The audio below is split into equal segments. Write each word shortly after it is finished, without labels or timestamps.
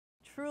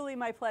truly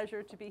my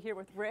pleasure to be here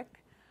with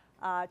Rick,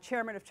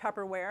 chairman of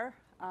Tupperware.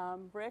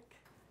 Rick,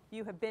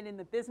 you have been in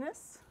the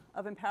business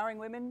of empowering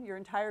women your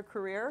entire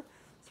career,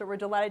 so we're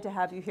delighted to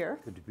have you here.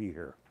 Good to be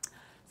here.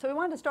 So we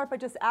wanted to start by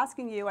just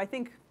asking you, I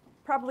think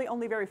probably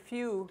only very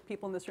few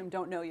people in this room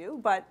don't know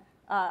you, but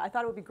I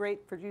thought it would be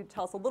great for you to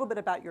tell us a little bit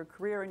about your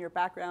career and your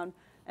background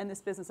and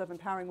this business of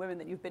empowering women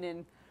that you've been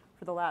in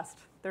for the last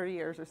 30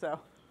 years or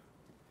so.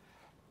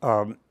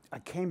 I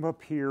came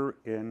up here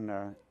in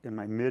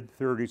my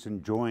mid-30s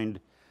and joined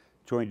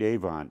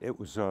Avon. It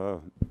was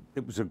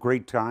a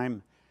great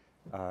time.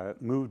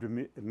 Moved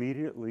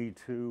immediately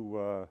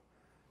to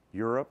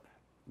Europe,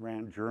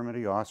 ran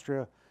Germany,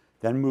 Austria,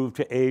 then moved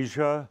to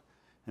Asia,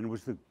 and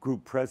was the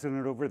group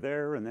president over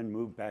there, and then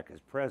moved back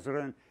as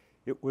president.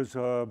 It was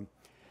the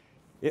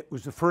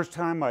first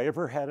time I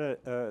ever had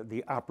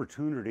the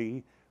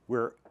opportunity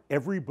where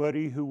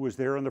everybody who was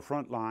there on the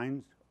front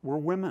lines were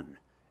women,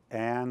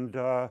 and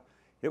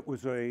it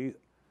was an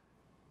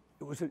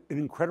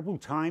incredible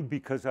time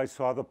because I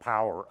saw the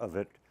power of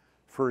it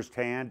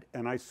firsthand,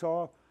 and I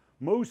saw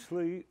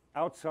mostly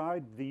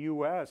outside the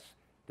U.S.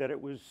 that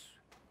it was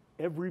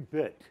every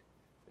bit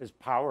as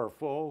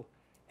powerful,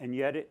 and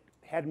yet it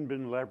hadn't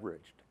been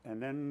leveraged.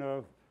 And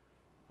then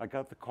I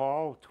got the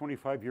call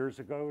 25 years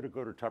ago to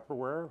go to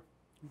Tupperware.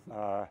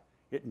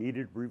 It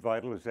needed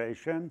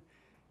revitalization,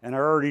 and I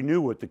already knew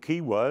what the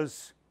key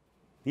was.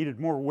 Needed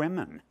more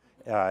women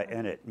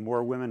in it,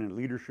 more women in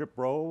leadership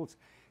roles,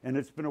 and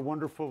it's been a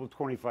wonderful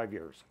 25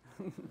 years.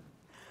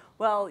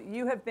 Well,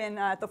 you have been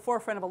at the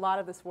forefront of a lot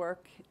of this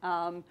work,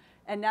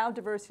 and now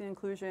diversity and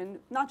inclusion,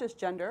 not just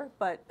gender,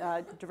 but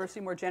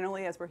diversity more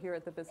generally, as we're here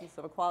at the Business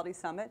of Equality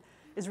Summit,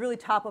 is really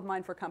top of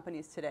mind for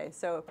companies today.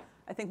 So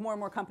I think more and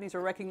more companies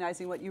are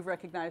recognizing what you've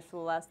recognized for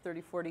the last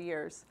 30, 40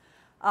 years.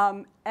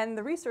 And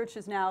the research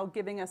is now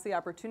giving us the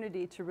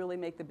opportunity to really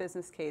make the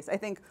business case. I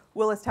think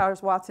Willis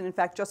Towers Watson, in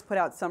fact, just put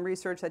out some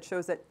research that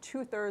shows that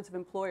 2/3 of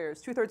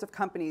employers, 2/3 of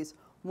companies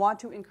want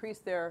to increase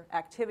their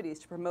activities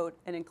to promote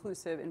an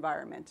inclusive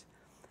environment.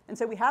 And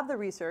so we have the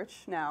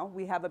research now.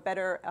 We have a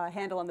better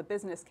handle on the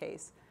business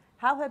case.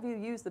 How have you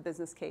used the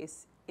business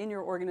case in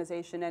your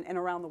organization and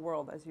around the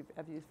world as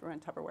you've run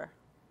Tupperware?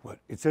 Well,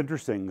 it's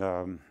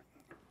interesting.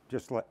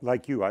 Just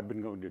like you, I've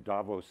been going to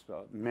Davos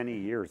many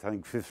years, I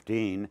think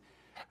 15.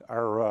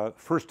 Our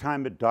first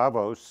time at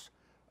Davos,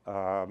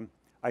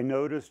 I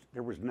noticed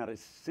there was not a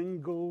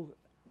single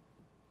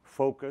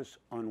focus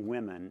on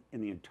women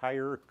in the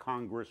entire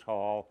Congress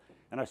Hall,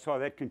 and I saw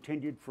that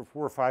continued for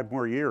 4 or 5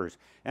 more years.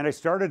 And I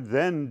started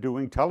then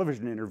doing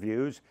television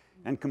interviews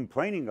and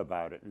complaining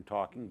about it and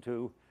talking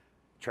to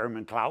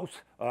Chairman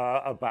Klaus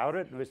about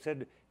it, and I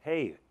said,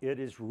 hey, it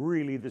is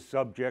really the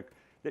subject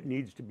that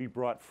needs to be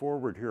brought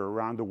forward here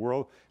around the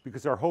world,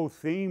 because our whole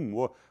theme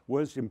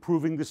was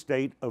improving the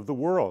state of the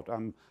world.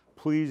 I'm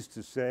pleased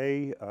to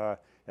say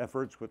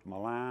efforts with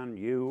Milan,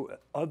 you,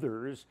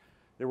 others,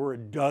 there were a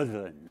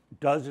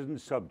dozen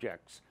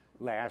subjects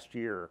last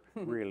year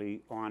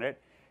really on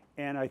it.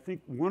 And I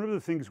think one of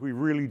the things we've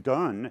really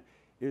done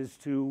is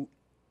to,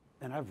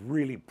 and I've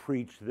really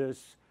preached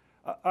this,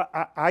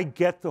 I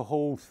get the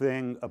whole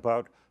thing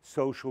about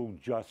social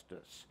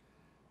justice,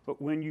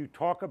 but when you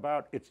talk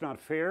about it's not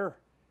fair,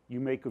 you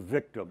make a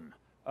victim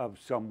of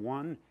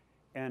someone,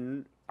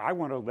 and I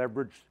want to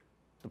leverage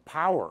the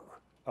power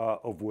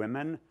of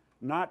women,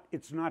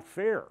 it's not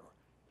fair.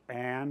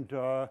 And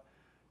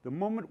the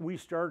moment we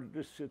started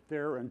to sit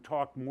there and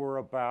talk more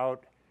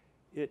about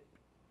it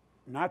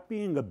not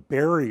being a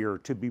barrier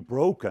to be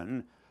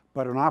broken,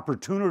 but an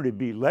opportunity to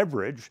be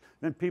leveraged,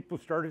 then people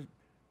started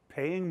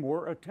paying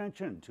more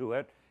attention to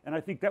it. And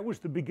I think that was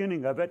the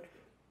beginning of it.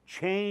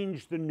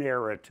 Change the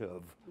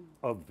narrative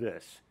of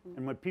this.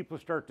 And when people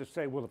start to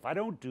say, well, if I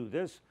don't do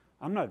this,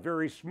 I'm not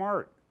very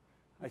smart,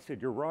 I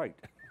said, you're right.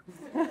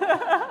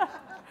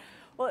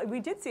 Well, we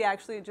did see,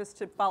 actually, just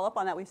to follow up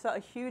on that, we saw a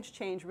huge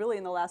change really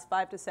in the last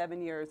 5 to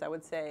 7 years, I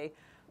would say,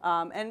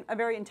 and a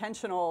very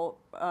intentional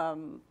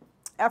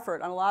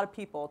effort on a lot of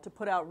people to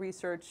put out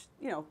research,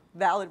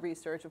 valid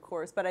research, of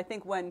course. But I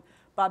think when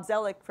Bob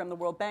Zoellick from the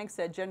World Bank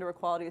said gender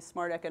equality is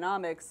smart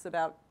economics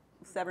about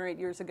 7 or 8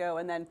 years ago,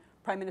 and then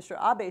Prime Minister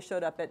Abe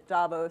showed up at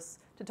Davos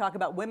to talk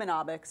about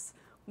womenomics,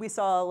 we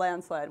saw a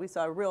landslide. We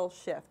saw a real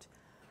shift.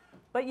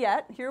 But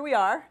yet, here we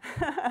are,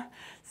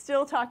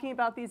 still talking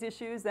about these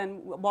issues,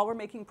 and while we're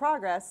making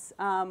progress,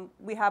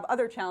 we have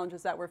other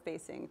challenges that we're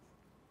facing.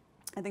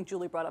 I think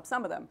Julie brought up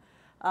some of them.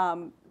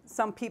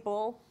 Some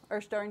people are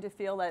starting to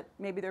feel that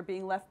maybe they're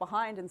being left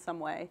behind in some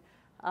way,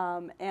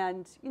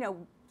 and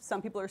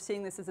some people are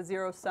seeing this as a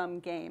zero-sum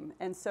game.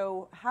 And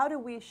so how do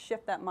we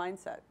shift that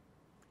mindset?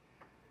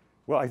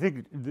 Well, I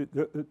think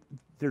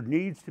there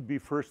needs to be,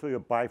 firstly, a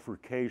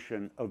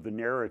bifurcation of the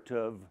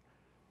narrative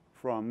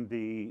from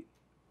the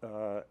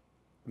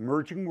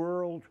emerging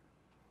world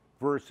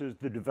versus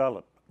the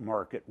developed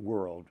market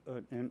world.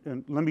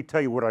 And let me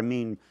tell you what I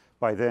mean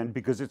by then,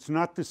 because it's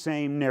not the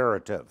same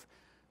narrative.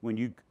 When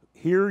you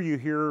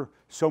hear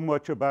so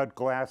much about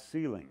glass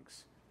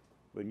ceilings.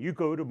 When you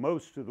go to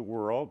most of the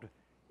world,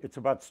 it's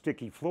about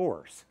sticky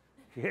floors.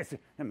 Yes,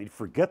 I mean,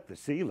 forget the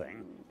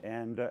ceiling.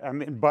 And I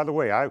mean, by the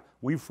way,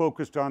 we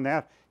focused on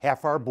that.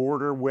 Half our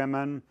board are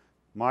women.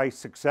 My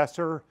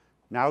successor,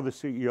 now the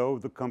CEO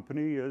of the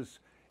company, is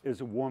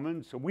a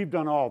woman. So we've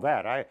done all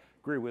that. I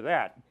agree with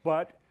that.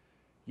 But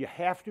you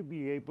have to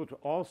be able to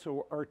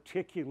also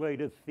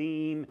articulate a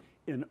theme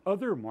in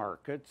other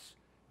markets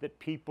that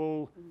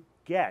people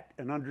get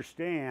and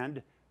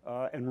understand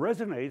and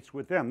resonates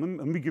with them.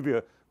 Let me give you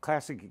a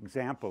classic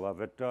example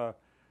of it.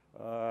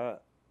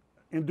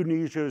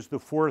 Indonesia is the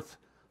 4th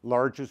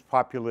largest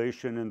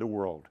population in the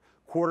world,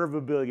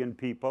 250 million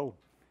people.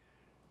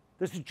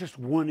 This is just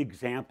one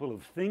example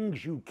of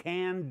things you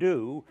can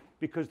do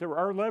because there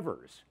are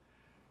levers.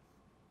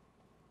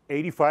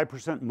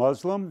 85%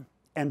 Muslim,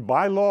 and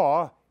by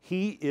law,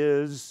 he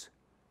is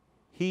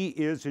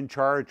in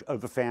charge of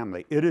the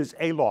family. It is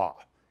a law.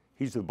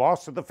 He's the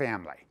boss of the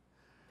family.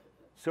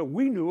 So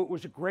we knew it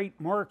was a great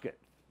market,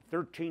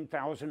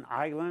 13,000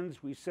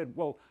 islands. We said,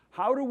 well,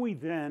 how do we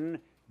then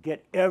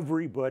get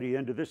everybody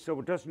into this so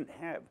it doesn't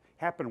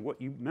happen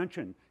what you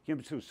mentioned?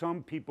 So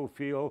some people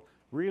feel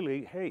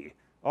really, hey,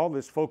 all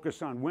this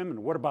focus on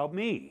women, what about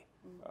me?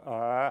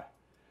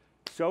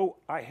 So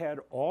I had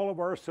all of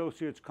our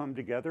associates come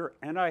together,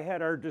 and I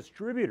had our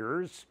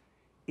distributors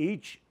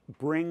each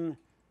bring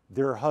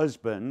their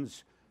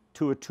husbands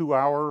to a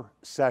 2-hour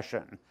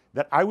session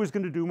that I was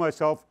going to do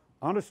myself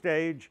on a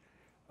stage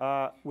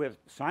with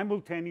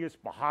simultaneous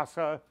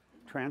Bahasa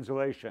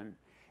translation.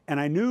 And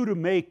I knew to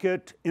make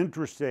it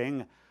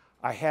interesting,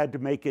 I had to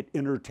make it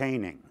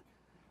entertaining.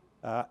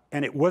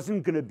 And it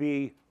wasn't going to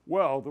be,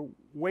 well, the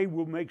way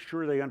we'll make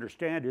sure they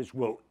understand is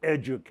we'll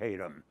educate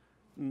them.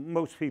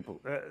 Most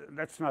people,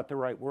 that's not the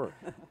right word.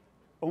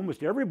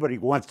 Almost everybody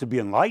wants to be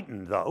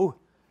enlightened, though.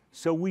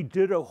 So we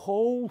did a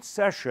whole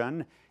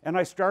session, and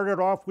I started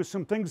off with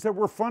some things that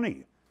were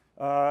funny.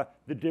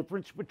 The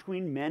difference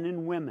between men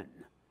and women.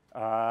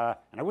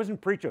 And I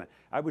wasn't preaching it.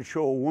 I would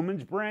show a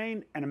woman's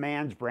brain and a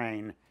man's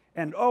brain.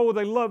 And oh,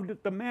 they loved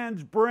it. The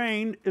man's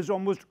brain is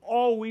almost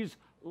always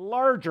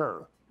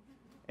larger.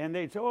 And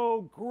they'd say,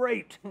 oh,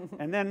 great.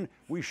 And then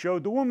we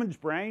showed the woman's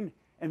brain,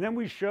 and then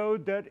we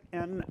showed that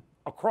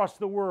across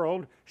the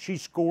world, she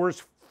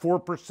scores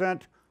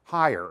 4%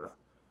 higher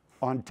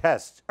on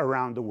tests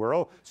around the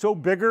world. So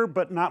bigger,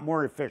 but not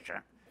more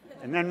efficient.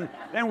 And then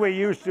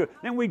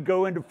we'd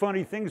go into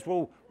funny things.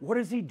 Well, what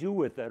does he do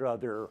with that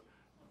other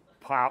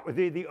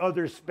the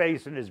other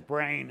space in his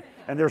brain?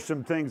 And there's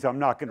some things I'm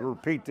not going to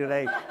repeat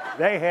today.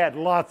 They had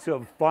lots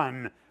of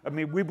fun. I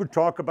mean, we would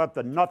talk about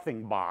the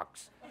nothing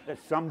box. That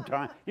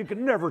sometimes you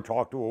can never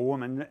talk to a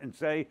woman and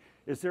say,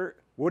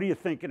 what are you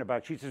thinking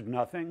about? She says,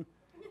 nothing.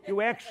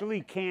 You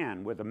actually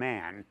can with a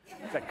man,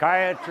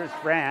 psychiatrist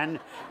friend,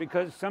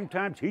 because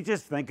sometimes he's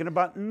just thinking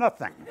about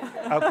nothing,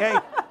 okay?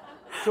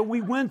 So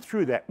we went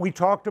through that. We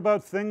talked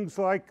about things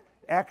like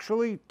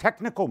actually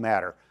technical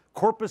matter,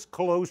 corpus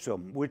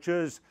callosum, which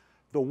is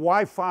the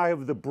Wi-Fi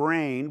of the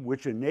brain,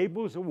 which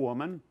enables a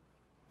woman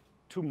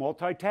to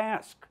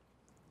multitask.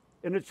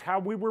 And it's how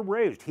we were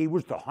raised. He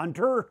was the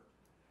hunter.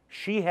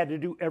 She had to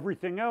do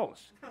everything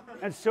else.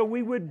 And so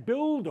we would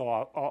build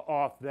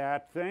off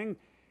that thing.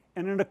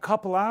 And in a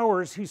couple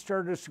hours, he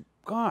started to say,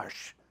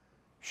 gosh,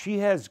 she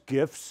has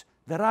gifts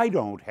that I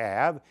don't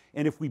have.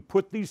 And if we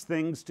put these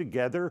things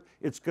together,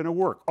 it's going to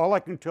work. All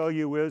I can tell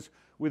you is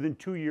within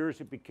 2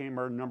 years, it became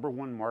our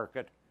 #1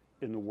 market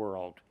in the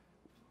world,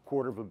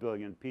 250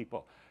 million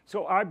people.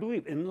 So I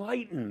believe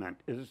enlightenment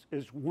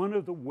is one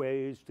of the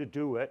ways to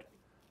do it.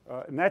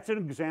 And that's an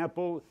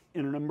example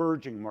in an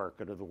emerging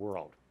market of the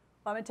world.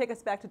 Well, I'm going to take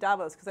us back to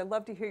Davos because I'd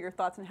love to hear your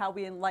thoughts on how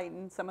we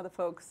enlighten some of the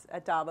folks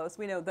at Davos.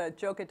 We know the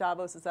joke at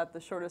Davos is that the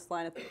shortest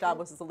line at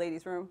Davos is the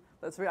ladies' room.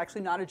 That's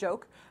actually not a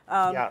joke.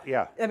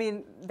 Yeah. I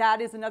mean,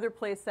 that is another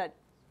place that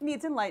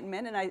needs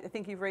enlightenment, and I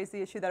think you've raised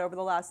the issue that over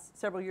the last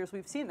several years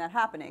we've seen that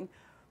happening.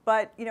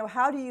 But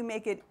how do you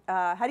make it?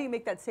 How do you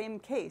make that same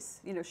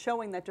case?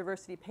 Showing that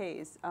diversity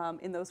pays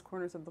in those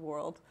corners of the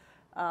world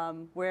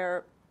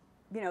where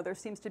there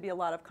seems to be a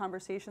lot of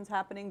conversations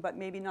happening, but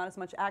maybe not as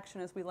much action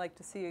as we like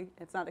to see.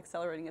 It's not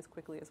accelerating as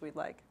quickly as we'd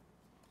like.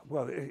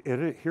 Well,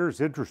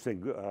 here's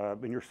interesting,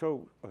 and you're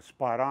so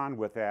spot on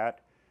with that.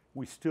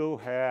 We still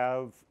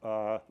have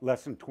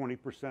less than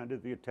 20%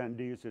 of the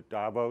attendees at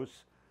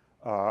Davos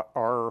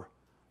are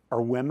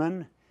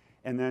women,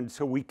 and then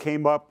so we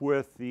came up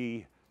with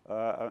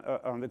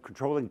on the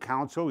controlling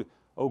council.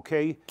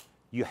 Okay,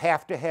 you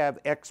have to have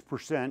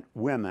X%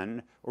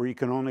 women, or you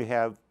can only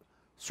have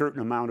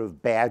certain amount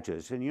of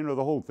badges. And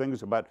the whole thing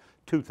is about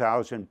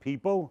 2,000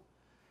 people.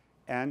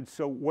 And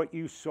so what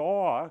you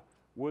saw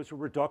was a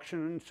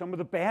reduction in some of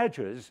the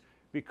badges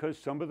because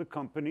some of the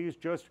companies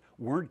just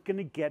weren't going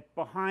to get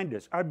behind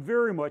us. I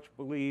very much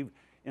believe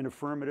in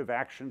affirmative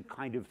action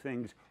kind of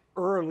things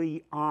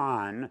early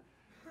on,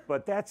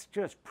 but that's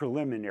just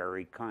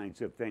preliminary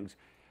kinds of things.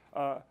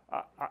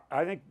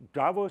 I think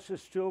Davos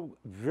is still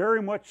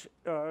very much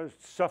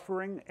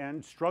suffering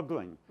and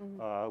struggling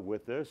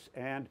with this.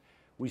 And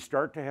we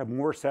start to have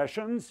more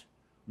sessions,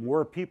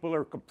 More people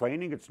are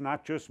complaining. It's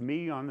not just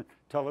me on the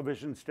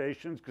television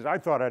stations, because I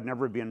thought I'd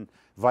never been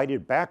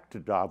invited back to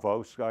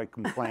Davos. I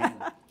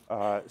complained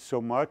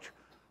so much.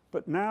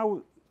 But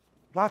now,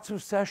 lots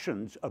of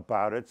sessions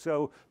about it.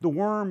 So the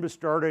worm is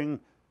starting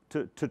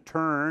to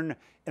turn,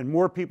 and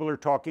more people are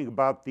talking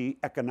about the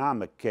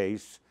economic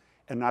case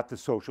and not the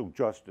social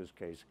justice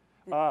case.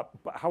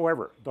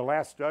 However, the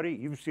last study,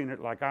 you've seen it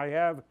like I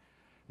have,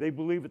 they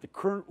believe at the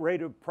current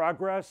rate of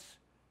progress,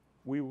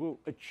 we will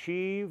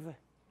achieve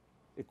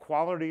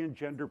equality and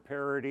gender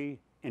parity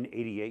in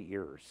 88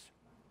 years.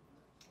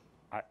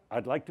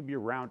 I'd like to be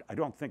around. I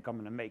don't think I'm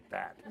going to make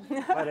that.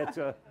 But it's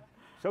a,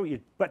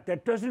 but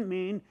that doesn't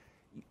mean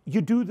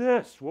you do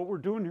this, what we're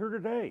doing here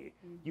today.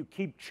 You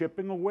keep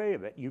chipping away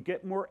at it. You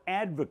get more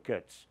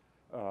advocates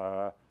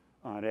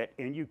on it,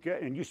 and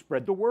you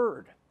spread the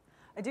word.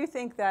 I do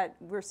think that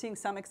we're seeing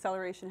some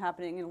acceleration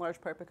happening in large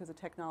part because of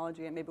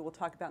technology, and maybe we'll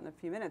talk about in a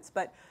few minutes.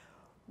 But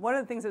one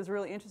of the things that was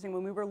really interesting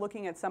when we were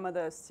looking at some of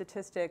the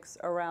statistics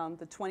around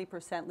the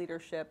 20%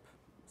 leadership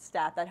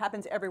stat that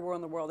happens everywhere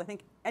in the world. I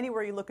think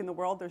anywhere you look in the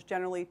world, there's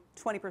generally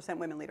 20%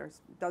 women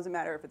leaders. Doesn't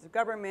matter if it's a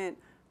government,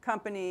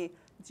 company,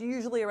 it's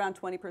usually around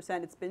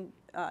 20%. It's been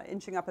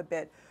inching up a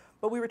bit.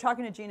 But we were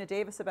talking to Gina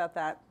Davis about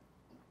that,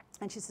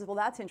 and she says, well,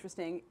 that's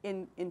interesting.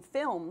 In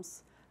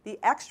films, the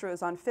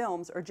extras on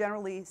films are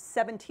generally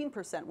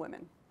 17%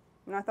 women.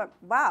 And I thought,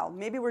 wow,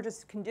 maybe we're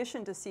just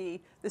conditioned to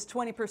see this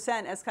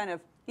 20% as kind of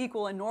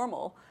equal and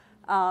normal.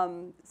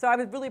 So I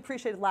would really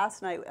appreciate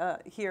last night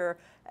here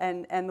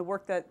and the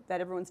work that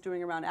everyone's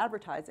doing around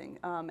advertising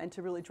and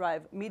to really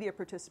drive media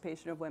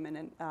participation of women.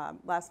 And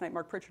last night,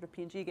 Mark Pritchard of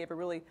P&G gave a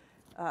really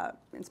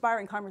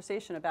inspiring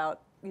conversation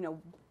about,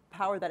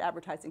 power that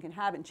advertising can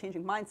have in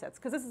changing mindsets,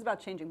 because this is about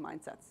changing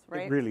mindsets,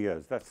 right? It really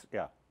is.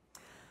 Yeah.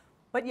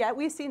 But yet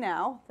we see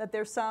now that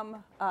there's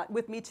some,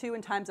 with Me Too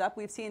and Time's Up,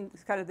 we've seen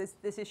kind of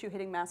this issue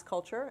hitting mass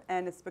culture,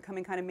 and it's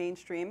becoming kind of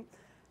mainstream.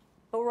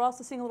 But we're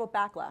also seeing a little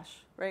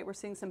backlash, right? We're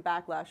seeing some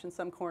backlash in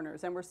some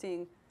corners, and we're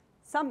seeing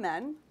some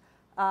men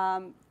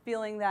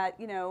feeling that,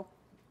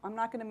 I'm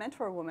not going to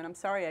mentor a woman. I'm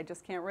sorry, I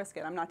just can't risk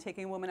it. I'm not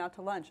taking a woman out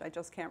to lunch. I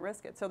just can't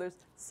risk it. So there's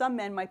some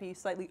men might be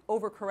slightly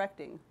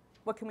overcorrecting.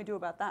 What can we do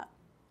about that?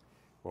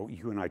 Well,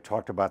 you and I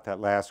talked about that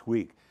last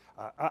week.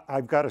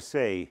 I've got to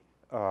say,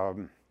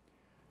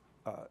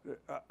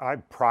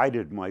 I've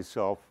prided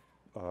myself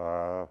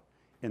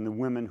in the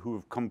women who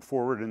have come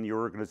forward in the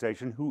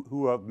organization,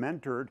 who have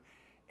mentored,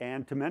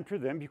 and to mentor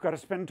them, you've got to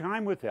spend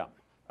time with them.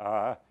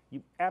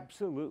 You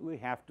absolutely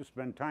have to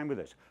spend time with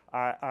us.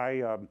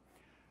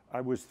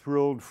 I was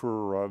thrilled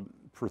for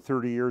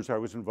 30 years I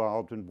was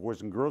involved in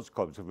Boys and Girls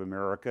Clubs of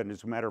America, and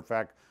as a matter of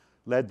fact,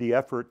 led the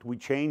effort. We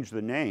changed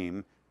the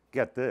name,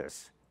 get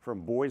this,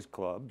 from Boys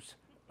Clubs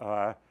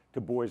to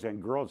Boys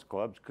and Girls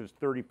Clubs, because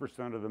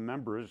 30% of the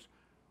members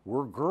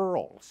were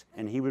girls,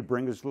 and he would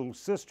bring his little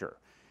sister.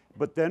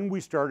 But then we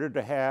started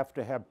to have,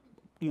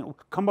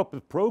 come up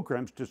with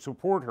programs to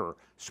support her,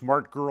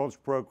 smart girls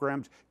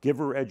programs, give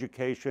her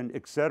education,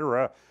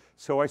 etc.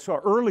 So I saw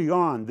early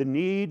on the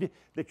need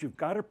that you've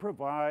got to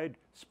provide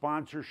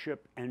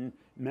sponsorship and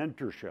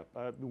mentorship.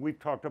 We've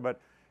talked about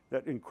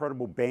that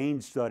incredible Bain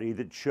study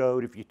that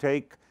showed if you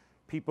take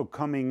people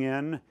coming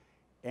in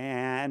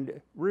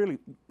and really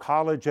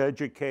college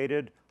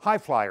educated high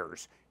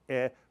flyers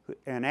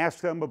and ask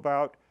them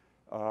about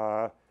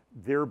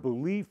their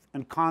belief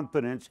and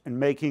confidence in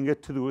making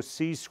it to a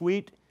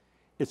C-suite,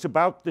 it's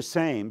about the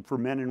same for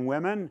men and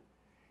women.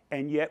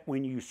 And yet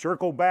when you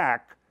circle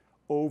back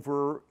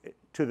over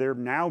to their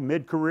now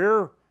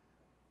mid-career,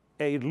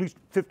 at least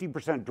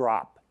 50%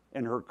 drop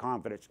in her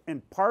confidence.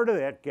 And part of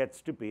that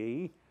gets to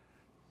be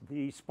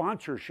the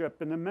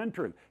sponsorship and the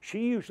mentoring.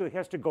 She usually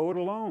has to go it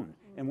alone.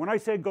 And when I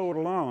say go it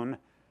alone,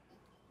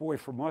 boy,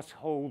 from us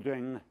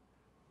holding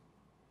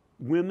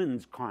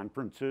women's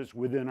conferences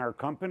within our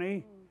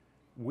company,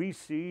 we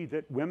see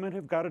that women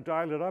have got to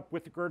dial it up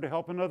with regard to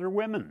helping other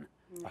women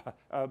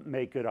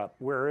make it up.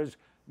 Whereas,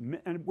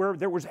 where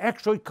there was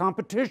actually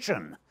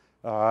competition,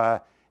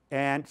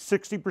 and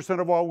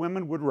 60% of all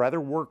women would rather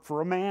work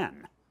for a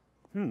man.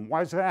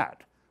 Why is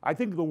that? I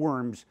think the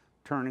worm's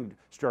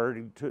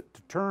starting to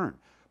turn.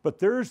 But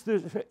there's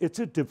this, it's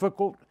a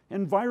difficult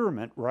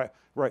environment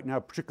right now,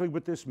 particularly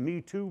with this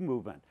Me Too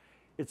movement.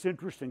 It's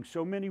interesting,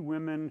 so many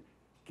women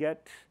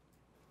get,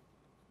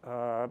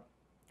 I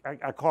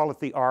call it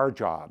the R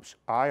jobs,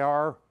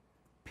 IR,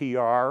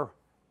 PR,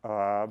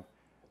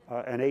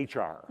 and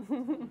HR.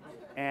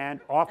 And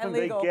often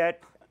they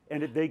get,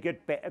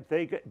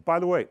 by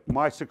the way,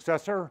 my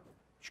successor,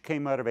 she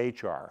came out of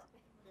HR.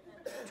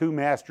 2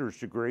 master's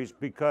degrees,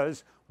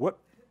 because what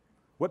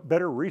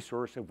better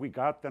resource have we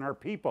got than our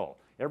people?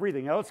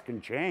 Everything else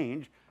can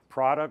change,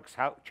 products,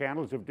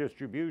 channels of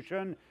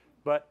distribution,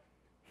 but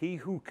he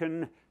who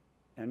can,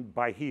 and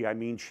by he I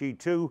mean she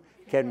too,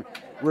 can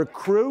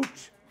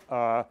recruit,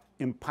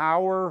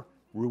 empower,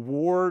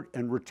 reward,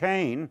 and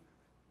retain,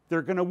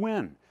 they're going to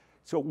win.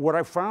 So what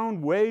I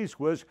found ways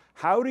was,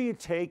 how do you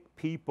take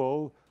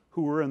people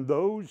who are in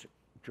those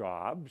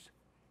jobs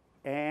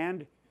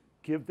and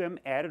give them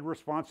added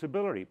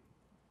responsibility?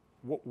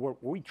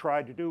 what we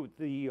tried to do,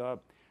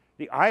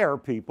 the IR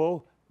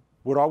people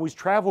would always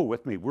travel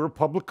with me. We're a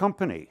public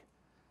company.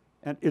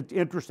 And it's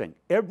interesting.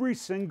 Every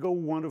single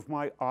one of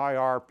my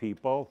IR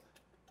people,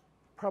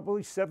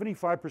 probably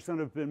 75%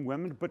 have been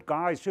women, but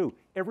guys too.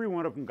 Every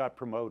one of them got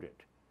promoted.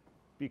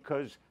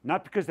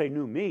 Not because they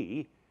knew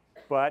me,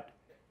 but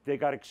they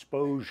got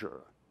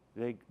exposure.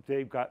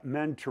 They got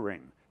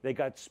mentoring. They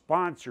got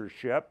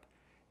sponsorship.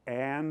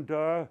 And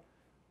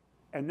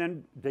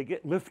then they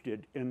get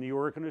lifted in the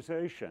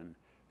organization.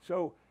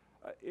 So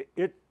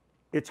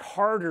it's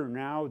harder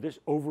now, this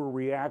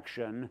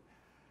overreaction,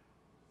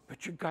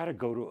 but you gotta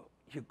go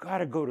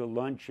to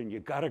lunch and you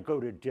gotta go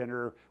to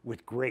dinner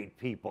with great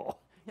people.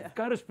 Yeah. You've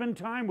gotta spend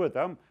time with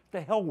them.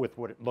 The hell with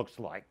what it looks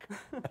like.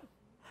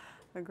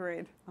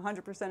 Agreed,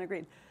 100%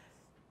 agreed.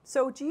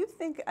 So do you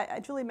think,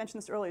 Julie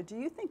mentioned this earlier, do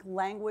you think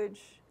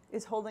language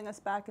is holding us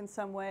back in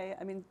some way?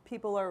 I mean,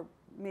 people are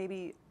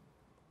maybe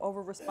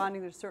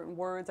over-responding to certain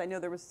words. I know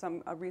there was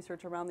some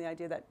research around the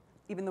idea that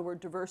even the word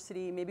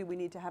diversity, maybe we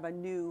need to have a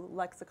new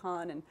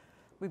lexicon, and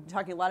we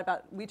talk a lot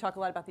about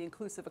the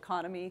inclusive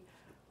economy.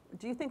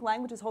 Do you think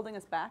language is holding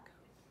us back?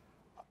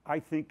 I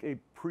think a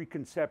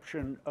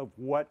preconception of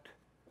what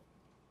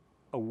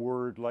a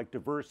word like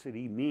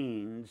diversity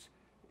means,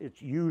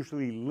 it's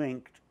usually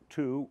linked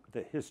to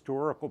the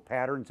historical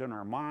patterns in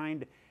our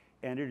mind,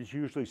 and it is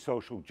usually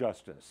social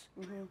justice.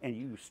 Mm-hmm. And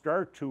you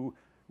start to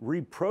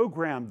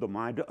reprogram the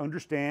mind to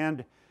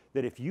understand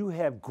that if you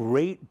have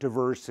great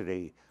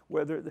diversity,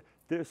 whether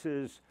this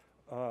is,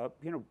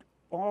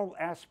 all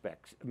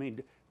aspects. I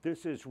mean,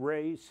 this is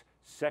race,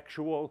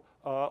 sexual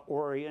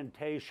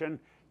orientation.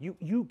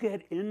 You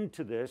get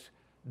into this.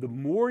 The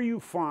more you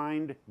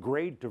find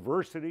great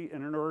diversity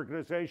in an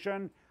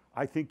organization,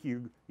 I think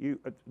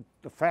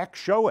the facts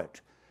show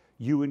it.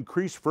 You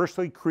increase,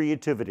 firstly,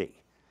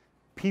 creativity.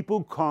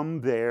 People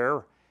come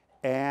there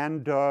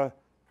and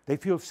they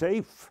feel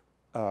safe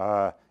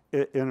in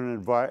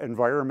an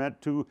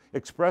environment to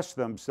express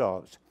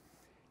themselves.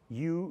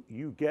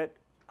 You get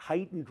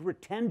heightened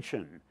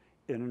retention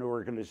in an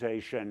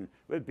organization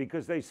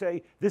because they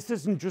say, this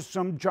isn't just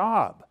some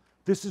job.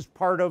 This is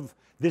part of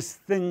this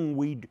thing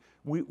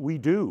we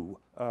do.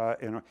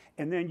 And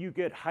then you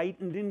get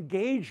heightened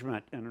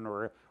engagement in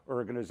an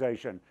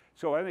organization.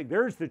 So I think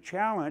there's the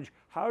challenge.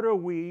 How do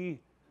we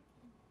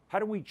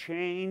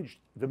change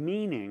the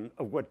meaning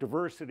of what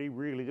diversity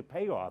really the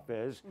payoff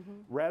is, mm-hmm.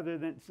 rather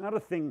than, it's not a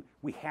thing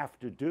we have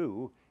to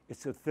do,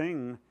 it's a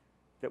thing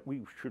that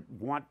we should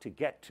want to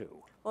get to.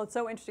 Well, it's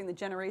so interesting, the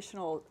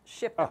generational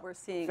shift that we're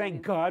seeing.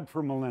 Thank God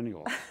for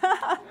millennials.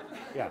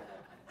 Yeah.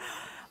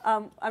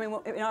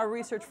 In our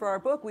research for our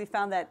book, we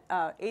found that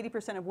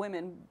 80% of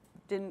women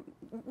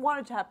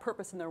wanted to have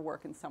purpose in their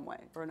work in some way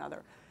or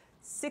another.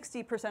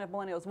 60% of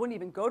millennials wouldn't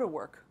even go to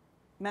work,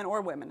 men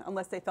or women,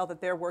 unless they felt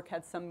that their work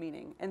had some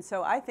meaning. And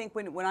so I think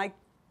when I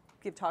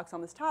give talks on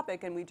this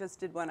topic, and we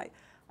just did one,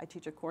 I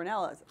teach at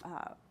Cornell,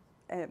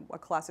 a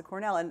class at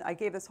Cornell, and I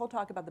gave this whole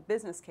talk about the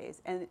business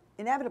case. And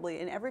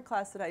inevitably, in every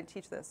class that I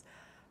teach this,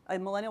 a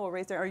millennial will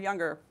or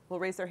younger will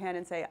raise their hand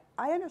and say,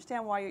 I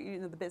understand why you're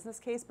using the business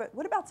case, but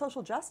what about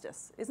social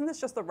justice? Isn't this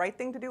just the right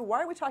thing to do?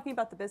 Why are we talking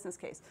about the business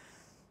case?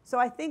 So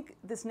I think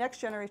this next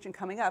generation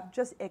coming up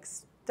just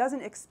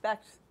doesn't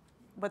expect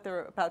what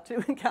they're about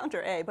to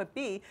encounter, A, but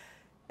B,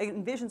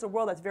 envisions a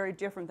world that's very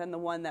different than the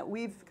one that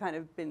we've kind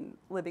of been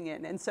living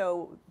in. And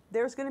so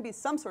there's going to be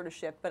some sort of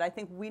shift, but I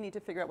think we need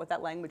to figure out what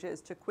that language is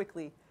to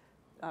quickly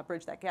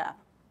bridge that gap.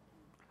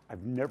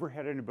 I've never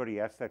had anybody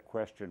ask that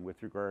question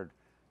with regard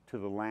to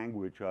the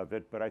language of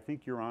it, but I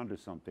think you're onto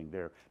something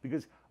there,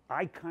 because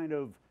I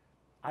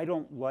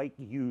don't like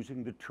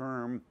using the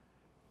term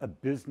a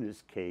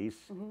business case,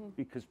 mm-hmm.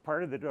 because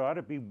part of it ought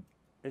to be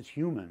as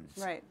humans,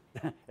 right.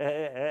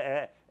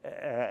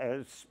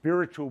 As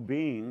spiritual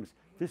beings.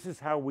 This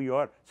is how we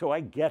ought. So I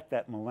get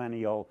that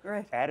millennial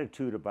right.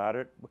 attitude about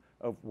it,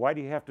 of why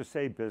do you have to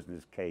say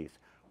business case?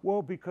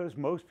 Well, because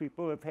most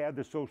people have had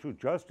the social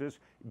justice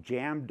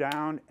jammed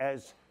down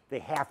as they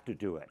have to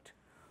do it.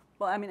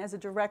 Well, I mean, as a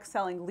direct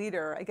selling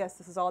leader, I guess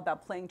this is all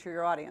about playing to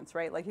your audience,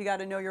 right? Like, you got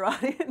to know your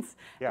audience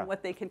yeah. and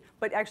what they can.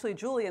 But actually,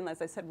 Julie, and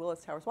as I said,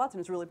 Willis Towers Watson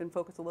has really been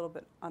focused a little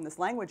bit on this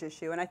language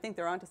issue, and I think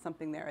they're onto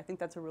something there. I think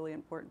that's a really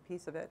important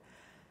piece of it.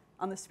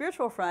 On the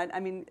spiritual front, I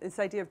mean, this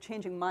idea of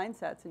changing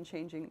mindsets and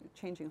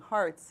changing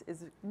hearts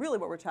is really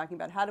what we're talking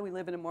about. How do we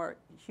live in a more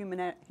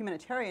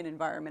humanitarian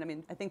environment? I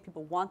mean, I think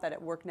people want that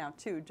at work now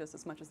too, just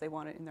as much as they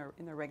want it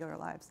in their regular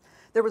lives.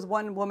 There was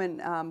one woman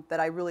that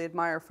I really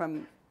admire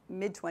from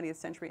mid-20th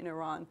century in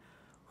Iran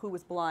who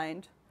was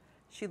blind.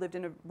 She lived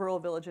in a rural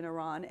village in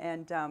Iran,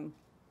 and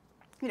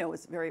it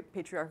was very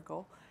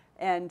patriarchal.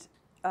 And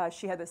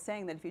she had this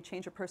saying that if you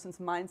change a person's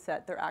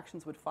mindset, their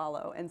actions would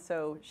follow. And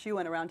so she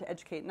went around to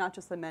educate not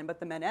just the men, but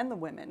the men and the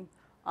women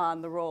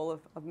on the role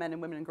of men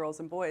and women and girls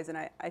and boys. And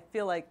I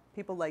feel like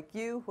people like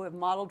you who have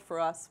modeled for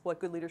us what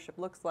good leadership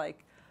looks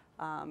like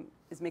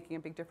is making a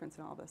big difference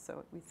in all this.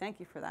 So we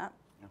thank you for that.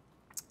 Yeah.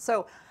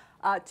 So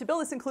To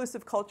build this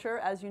inclusive culture,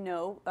 as you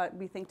know,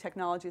 we think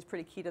technology is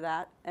pretty key to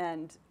that.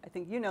 And I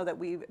think you know that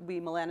we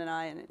Milan and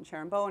I and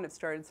Sharon Bowen, have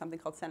started something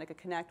called Seneca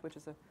Connect, which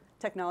is a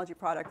technology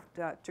product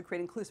to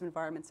create inclusive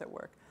environments at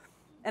work.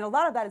 And a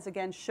lot of that is,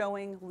 again,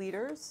 showing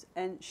leaders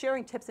and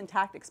sharing tips and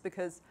tactics,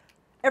 because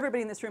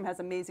everybody in this room has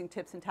amazing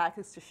tips and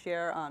tactics to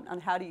share on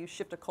how do you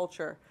shift a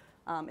culture.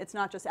 It's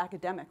not just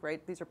academic,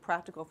 right? These are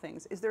practical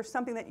things. Is there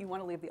something that you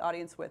want to leave the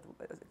audience with,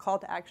 a call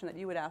to action that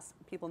you would ask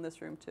people in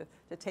this room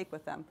to take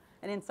with them,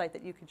 an insight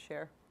that you could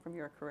share from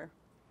your career?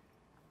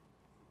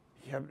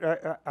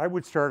 Yeah, I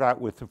would start out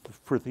with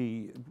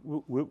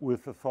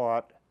the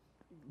thought,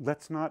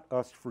 let's not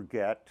us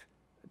forget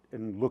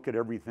and look at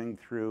everything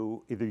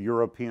through either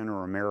European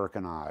or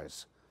American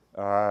eyes.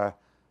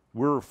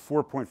 We're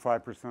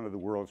 4.5% of the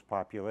world's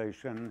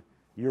population.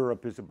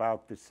 Europe is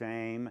about the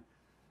same.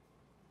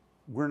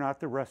 We're not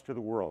the rest of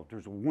the world.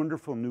 There's a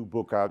wonderful new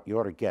book out you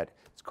ought to get.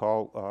 It's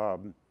called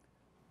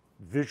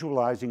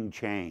Visualizing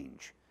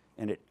Change.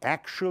 And it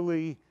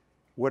actually,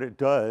 what it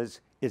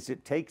does is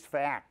it takes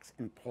facts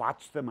and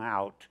plots them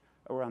out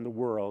around the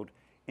world,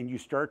 and you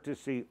start to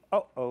see,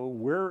 uh-oh,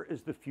 where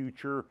is the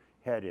future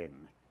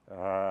heading?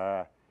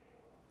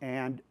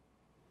 And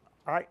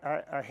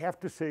I have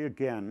to say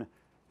again,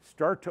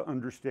 start to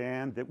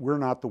understand that we're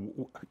not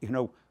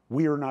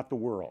we are not the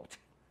world.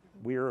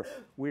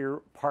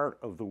 We're part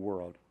of the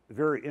world.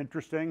 Very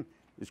interesting,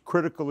 as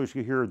critical as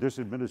you hear this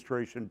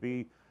administration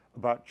be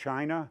about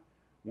China.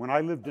 When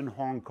I lived in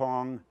Hong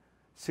Kong,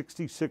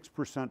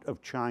 66%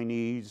 of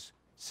Chinese,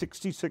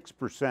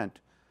 66%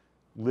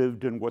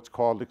 lived in what's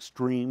called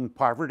extreme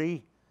poverty.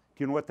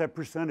 Do you know what that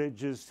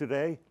percentage is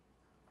today?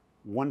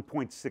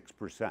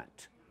 1.6%.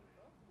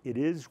 It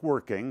is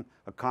working,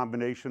 a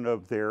combination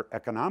of their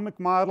economic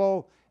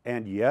model,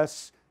 and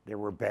yes, there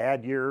were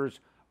bad years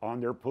on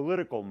their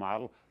political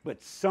model,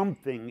 but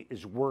something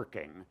is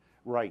working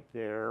right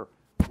there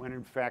when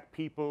in fact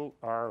people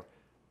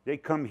they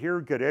come here,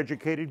 get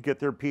educated, get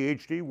their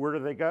PhD, where do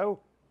they go?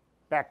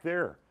 Back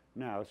there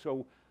now.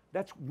 So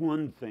that's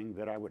one thing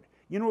that I would,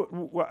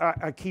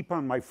 I keep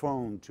on my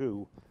phone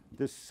too,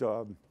 this,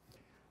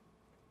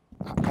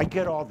 I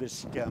get all this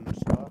STEM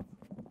stuff,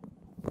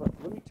 but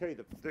let me tell you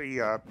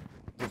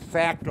the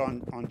fact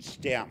on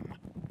STEM,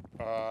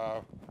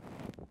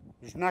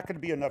 there's not going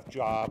to be enough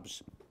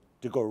jobs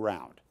to go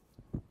around.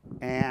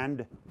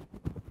 And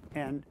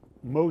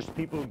most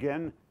people,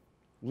 again,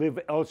 live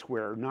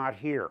elsewhere, not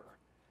here.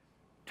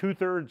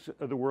 2/3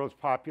 of the world's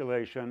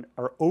population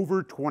are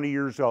over 20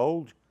 years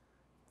old.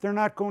 They're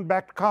not going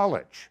back to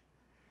college.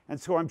 And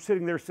so I'm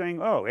sitting there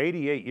saying,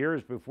 88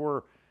 years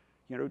before,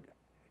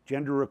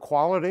 gender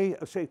equality.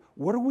 I say,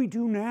 what do we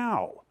do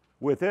now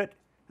with it?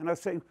 And I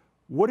say,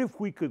 what if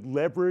we could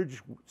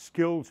leverage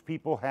skills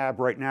people have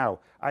right now?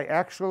 I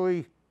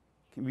actually,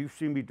 you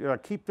see me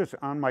keep this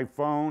on my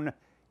phone.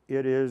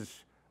 It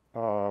is.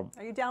 Are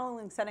you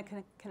downloading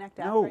Seneca Connect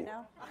app no. right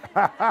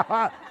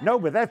now? No,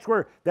 but that's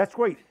where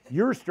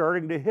you're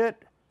starting to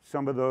hit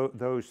some of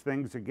those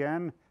things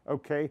again.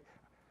 Okay,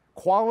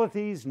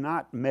 quality's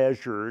not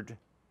measured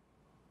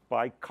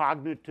by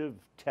cognitive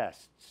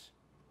tests.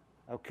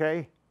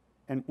 Okay,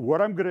 and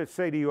what I'm going to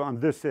say to you on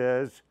this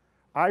is,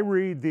 I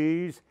read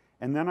these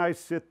and then I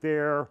sit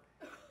there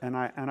and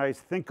I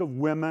think of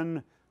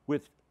women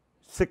with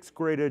 6th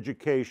grade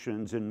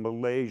educations in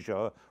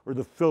Malaysia or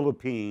the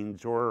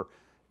Philippines or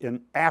in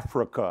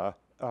Africa,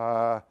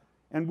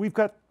 and we've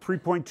got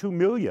 3.2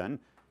 million,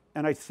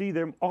 and I see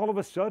them, all of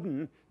a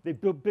sudden, they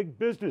build big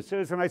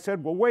businesses, and I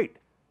said, well, wait,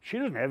 she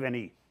doesn't have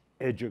any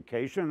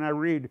education, and I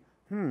read,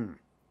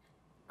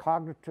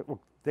 cognitive,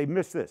 they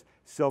miss this,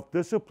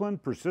 self-discipline,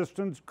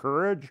 persistence,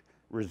 courage,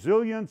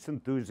 resilience,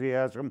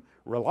 enthusiasm,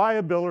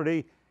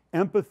 reliability,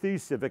 empathy,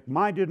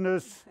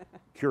 civic-mindedness,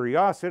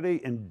 curiosity,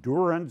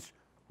 endurance,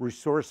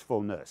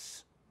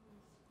 resourcefulness.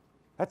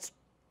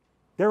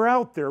 They're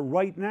out there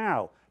right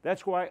now.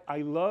 That's why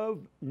I love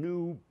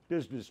new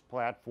business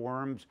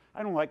platforms.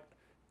 I don't like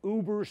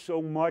Uber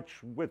so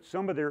much with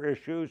some of their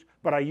issues,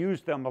 but I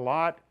use them a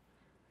lot.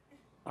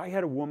 I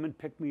had a woman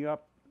pick me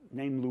up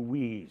named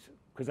Louise,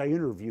 because I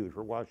interviewed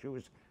her while she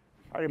was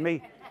hiring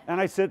me.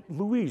 And I said,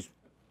 Louise,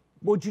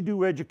 what'd you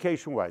do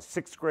education-wise?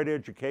 6th grade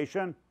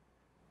education?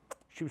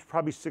 She was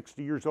probably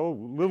 60 years old,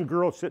 little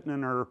girl sitting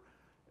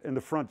in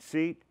the front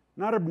seat.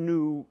 Not a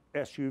new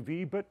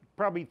SUV, but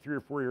probably 3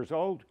 or 4 years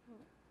old.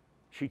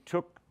 She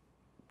took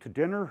to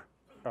dinner.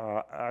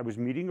 I was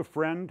meeting a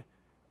friend,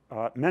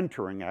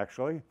 mentoring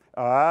actually,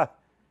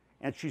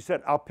 and she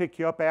said, I'll pick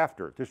you up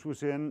after. This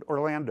was in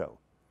Orlando.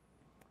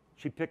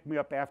 She picked me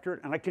up after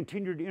it, and I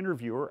continued to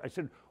interview her. I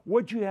said,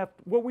 what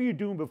were you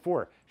doing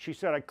before? She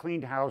said, I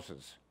cleaned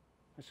houses.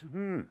 I said,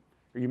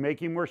 are you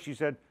making more? She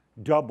said,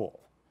 double.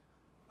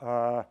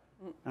 And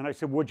I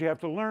said, what'd you have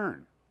to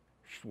learn?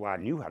 She said, well, I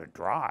knew how to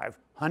drive.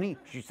 Honey,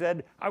 she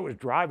said, I was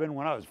driving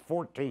when I was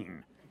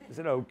 14. I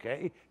said,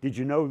 okay. Did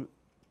you know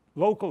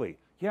locally?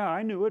 Yeah,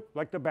 I knew it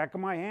like the back of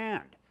my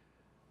hand.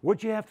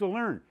 What'd you have to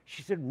learn?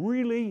 She said,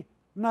 really,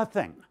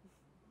 nothing.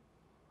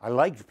 I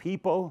liked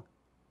people.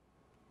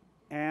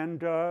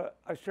 And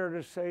I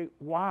started to say,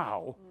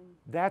 wow,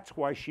 that's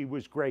why she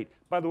was great.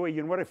 By the way,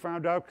 you know what I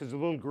found out? Because the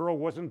little girl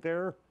wasn't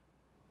there?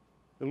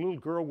 The little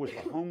girl was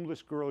a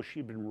homeless girl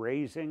she'd been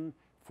raising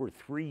for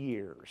 3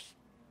 years.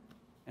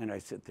 And I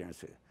sit there and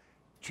say,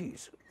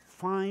 geez,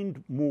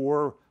 find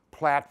more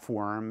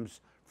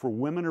platforms for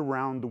women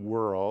around the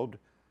world,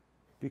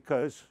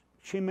 because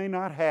she may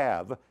not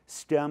have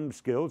STEM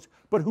skills,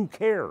 but who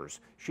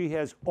cares? She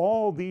has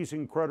all these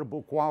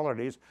incredible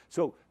qualities.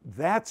 So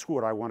that's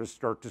what I want to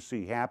start to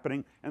see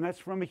happening, and that's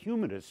from a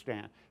humanist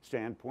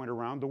standpoint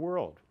around the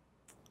world.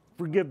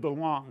 Forgive the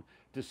long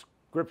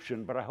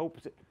description, but I hope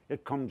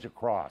it comes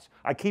across.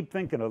 I keep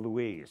thinking of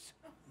Louise.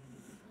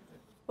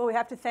 Well, we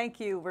have to thank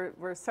you.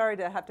 We're sorry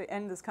to have to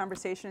end this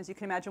conversation. As you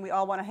can imagine, we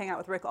all want to hang out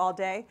with Rick all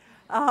day.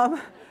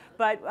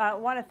 But I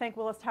want to thank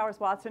Willis Towers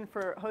Watson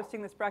for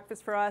hosting this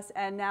breakfast for us.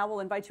 And now we'll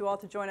invite you all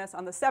to join us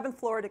on the 7th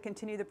floor to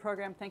continue the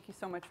program. Thank you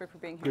so much, Rick, for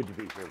being here. Good to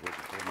be here with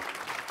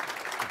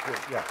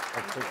you. Yeah,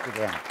 that's good for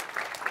them.